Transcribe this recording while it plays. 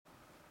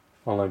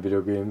Online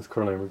video games.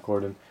 Currently I'm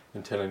recording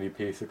in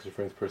 1080p, 60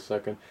 frames per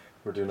second.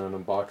 We're doing an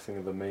unboxing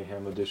of the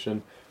Mayhem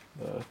Edition.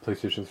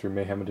 PlayStation 3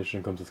 Mayhem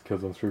Edition comes with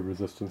Killzone 3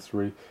 Resistance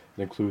 3. It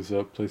includes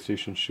a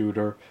PlayStation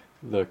shooter,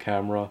 the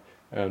camera,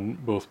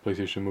 and both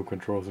PlayStation Move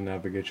controls and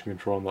navigation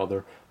control. And the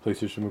other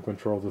PlayStation Move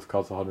controls, this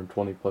costs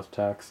 120 plus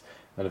tax.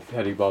 And if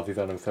had you bought these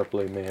items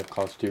separately, it may have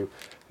cost you,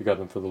 if you got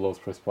them for the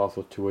lowest price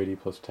possible,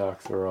 280 plus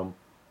tax, or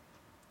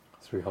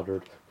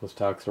 300 plus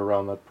tax, or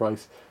around that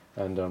price.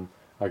 And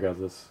I got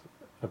this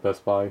at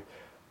Best Buy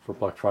for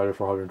Black Friday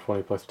for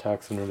 120 plus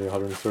tax and nearly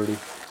 130.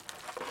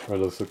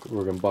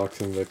 We're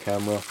unboxing the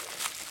camera.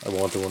 I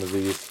wanted one of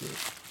these.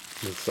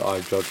 It's the Eye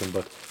of Judgment,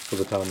 but for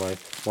the time I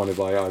wanted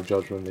to buy Eye of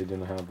Judgment, they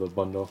didn't have the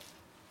bundle.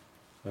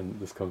 And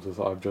this comes with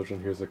Eye of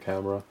Judgment. Here's the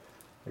camera.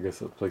 I guess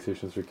the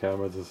PlayStation 3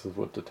 camera. This is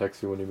what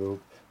detects you when you move.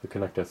 The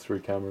Kinect has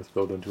 3 cameras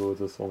built into it.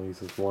 This only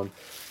uses one.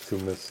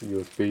 Assume this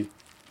USB.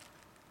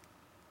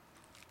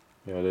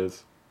 Yeah, it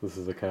is. This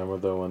is the camera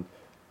though, and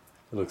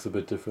it looks a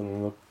bit different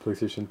than the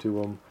PlayStation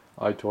 2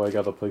 iToy. I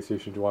got the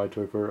PlayStation 2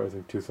 iToy for I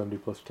think 270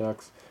 plus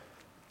tax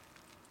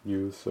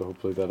used, so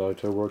hopefully that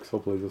iToy works.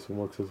 Hopefully this one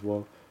works as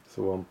well.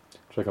 So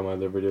check out my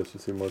other videos to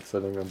see more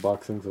exciting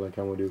unboxings, and I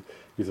can't wait to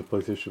use a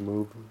PlayStation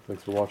Move.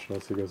 Thanks for watching.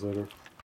 I'll see you guys later.